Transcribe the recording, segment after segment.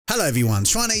Hello everyone,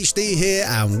 STRAND HD here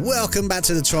and welcome back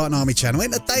to the Triton Army channel.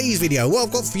 In today's video, what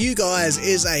I've got for you guys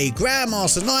is a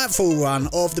Grandmaster Nightfall run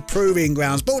of the Proving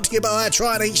Grounds, brought to you by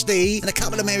Triton HD and a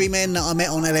couple of merry men that I met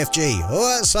on LFG.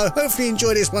 Alright, so hopefully you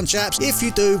enjoy this one, chaps. If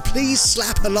you do, please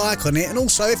slap a like on it, and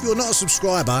also if you're not a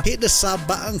subscriber, hit the sub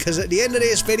button, because at the end of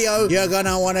this video, you're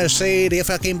gonna want to see the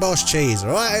fucking boss cheese,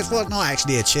 alright? It's not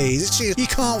actually a cheese, it's cheese you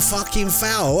can't fucking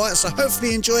foul, alright? So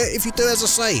hopefully you enjoy it. If you do, as I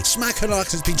say, smack a like.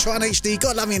 It's been Triton HD,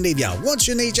 God love you and leave ya. Want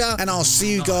you, need ya, and I'll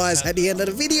see you guys at the end of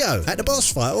the video, at the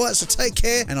boss fight. Alright, so take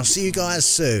care, and I'll see you guys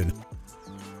soon.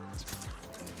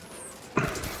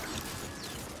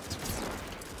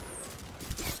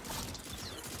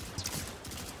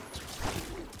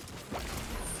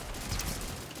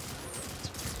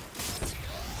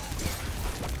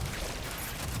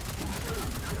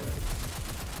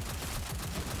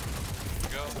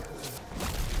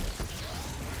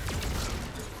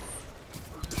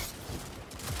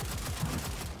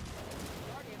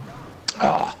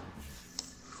 Ah.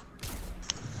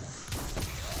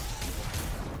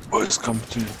 Boys, come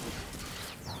to me.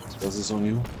 Does this on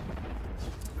you?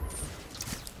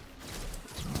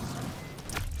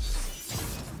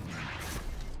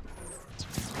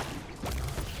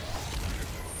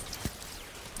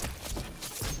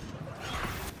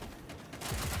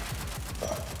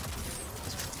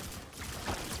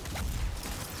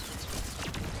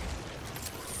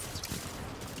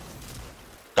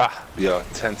 Ah, we are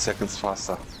 10 seconds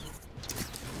faster.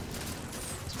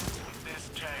 This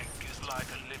tank is like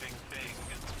a living thing.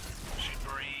 She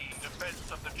breathed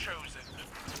defense of the chosen.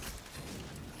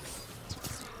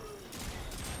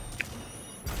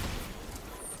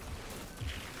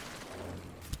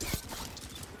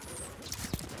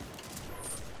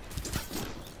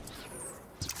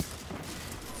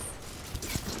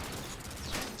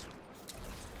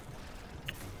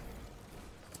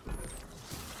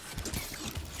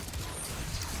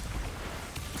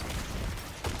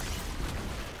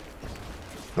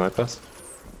 Snipers?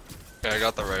 Yeah, I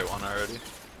got the right one already.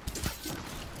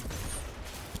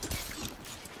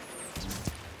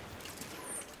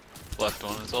 Left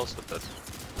one is also dead.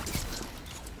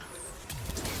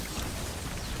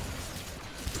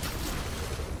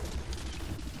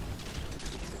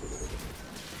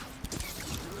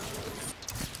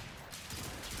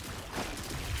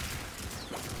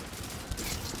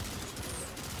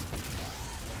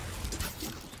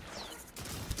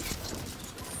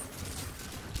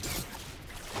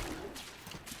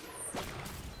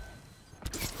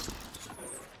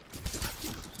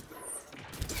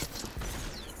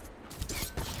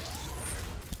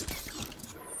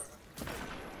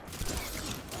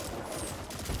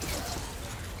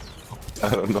 I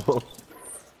don't know.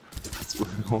 What's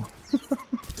going on?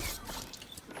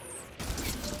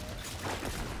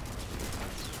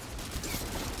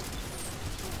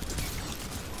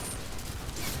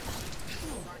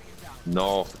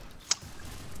 No.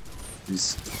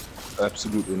 He's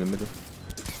absolutely in the middle.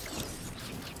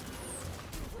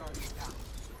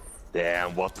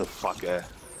 Damn, what the fuck, The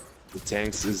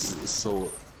tanks is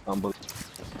so unbelievable.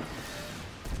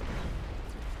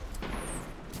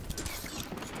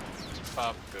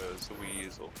 Top goes the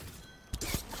weasel.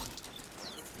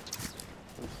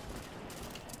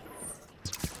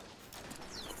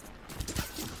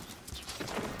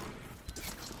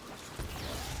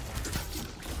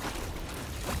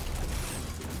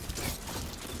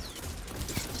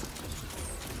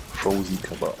 Frozen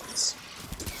kebabs.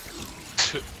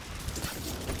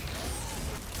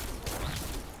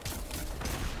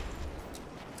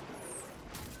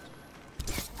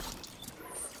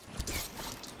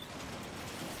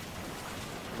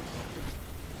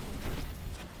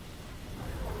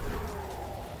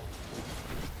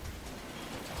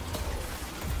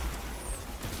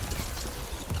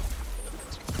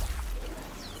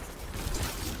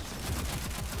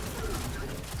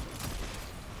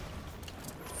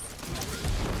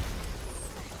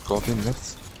 Got him,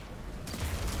 let's.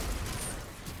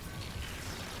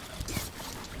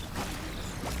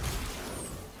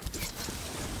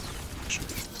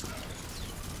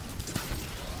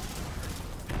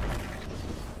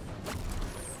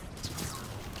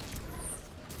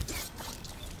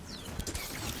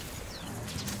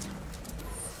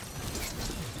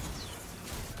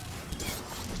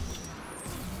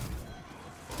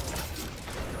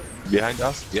 Behind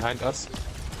us, behind us.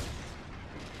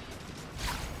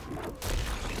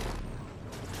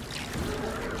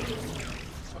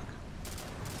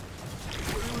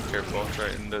 Careful,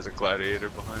 Triton, there's a gladiator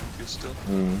behind you still.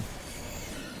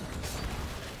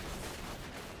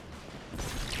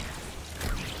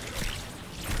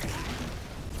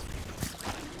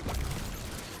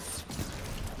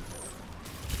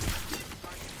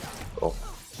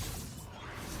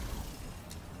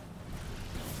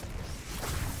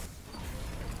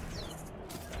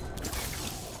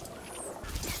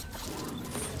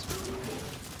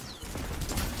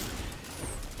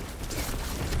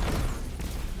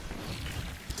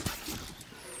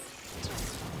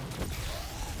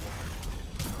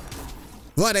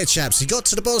 Right there, chaps, he got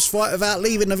to the boss fight without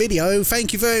leaving the video.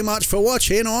 Thank you very much for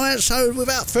watching, alright? So,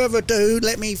 without further ado,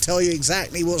 let me tell you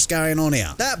exactly what's going on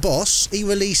here. That boss, he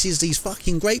releases these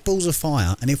fucking great balls of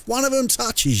fire, and if one of them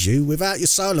touches you without your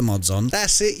solar mods on,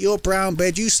 that's it, you're brown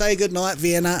bread. You say goodnight,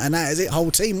 Vienna, and that is it, whole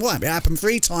team wipe. It happened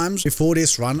 3 times before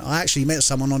this run. I actually met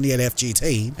someone on the LFG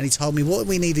team, and he told me what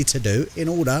we needed to do in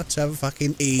order to have a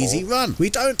fucking easy run. We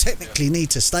don't technically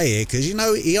need to stay here, because, you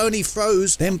know, he only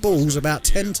throws them balls about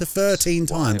 10 to 13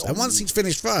 times, and once he's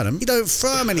finished throwing them, you don't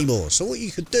throw them anymore. So what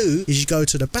you could do is you go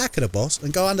to the back of the boss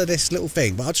and go under this little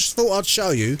thing. But I just thought I'd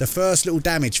show you the first little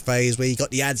damage phase where you got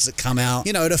the ads that come out.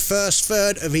 You know, the first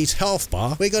third of his health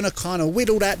bar. We're going to kind of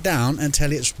whittle that down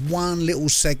until it's one little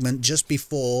segment just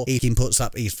before he puts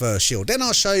up his first shield. Then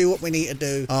I'll show you what we need to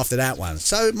do after that one.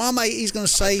 So my mate, he's going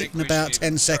to say in about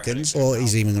 10 seconds, or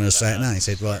he's even going to say it now. He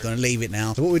said, right, going to leave it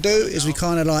now. So what we do is we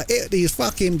kind of like hit these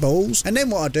fucking balls, and then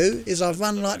what I do is I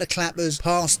run like the clappers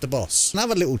past the boss.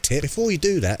 Another little tip, before you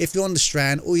do that, if you're on the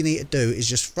strand, all you need to do is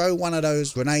just throw one of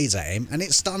those grenades at him and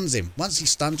it stuns him. Once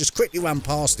he's stunned, just quickly run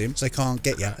past him so he can't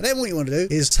get you. And then what you want to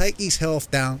do is take his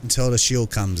health down until the shield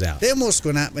comes out. Then what's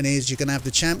going to happen is you're going to have the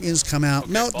champions come out,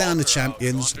 melt down the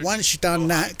champions. Once you've done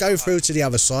that, go through to the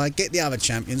other side, get the other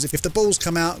champions. If the balls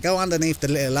come out, go underneath the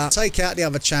little up, take out the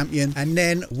other champion, and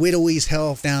then whittle his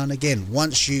health down again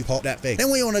once you pop that thing. Then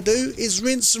what you want to do is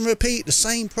rinse and repeat the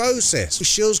same process. The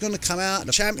shield's going to come out,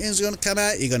 the champions are going to come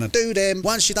out, you're going to do them.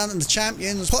 Once you're done with the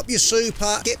champions, pop your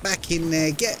super, get back in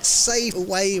there, get safe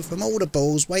away from all the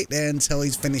balls, wait there until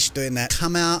he's finished doing that,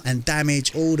 come out and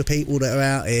damage all the people that are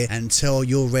out here until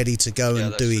you're ready to go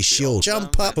and do his shield.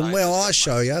 Jump up from where I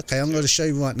show you. Okay, I'm going to show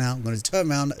you right now. I'm going to turn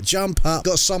around, jump up,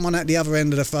 got someone at the other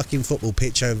end of the fucking football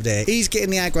pitch over there. He's getting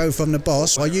the aggro from the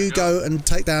boss while you go and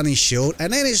take down his shield,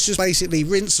 and then it's just basically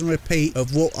rinse and repeat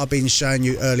of what I've been showing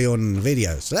you early on in the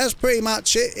video. So that's pretty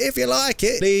much it. If you like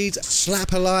it, please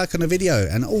slap a like on the video,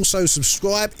 and also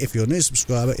subscribe if you're a new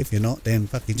subscriber. If you're not, then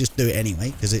fucking just do it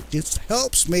anyway, because it just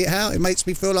helps me out. It makes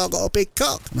me feel like I've got a big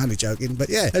cock. I'm only joking, but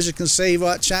yeah, as you can see,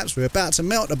 right chaps, we're about to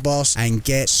melt the boss and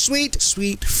get sweet,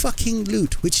 sweet fucking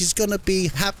loot, which is gonna be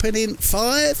happening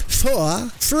 5, 4,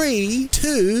 3,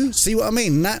 2. See what I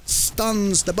mean? That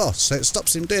stuns the boss, so it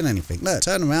stops him doing anything. Look,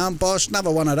 turn around, boss,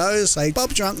 another one of those. Say,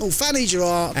 Bob your uncle, fanny's your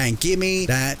art, and give me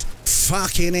that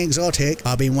fucking exotic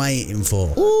I've been waiting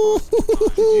for. Ooh,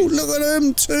 look at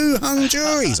them 2 hung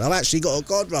juries. I've actually got a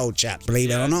god roll, chap,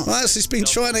 believe it or not. Right, so it's been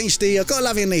Trying HD. I've got to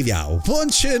love you and leave ya.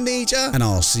 Want you, need ya, and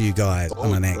I'll see you guys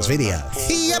on the next video.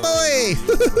 Yeah, boy.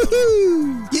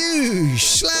 You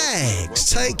slags,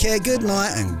 take care, good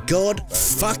night, and God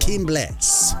fucking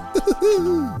bless.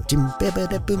 Don't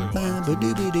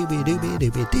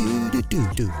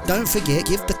forget,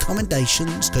 give the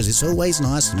commendations, because it's always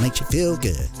nice and makes you feel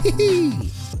good.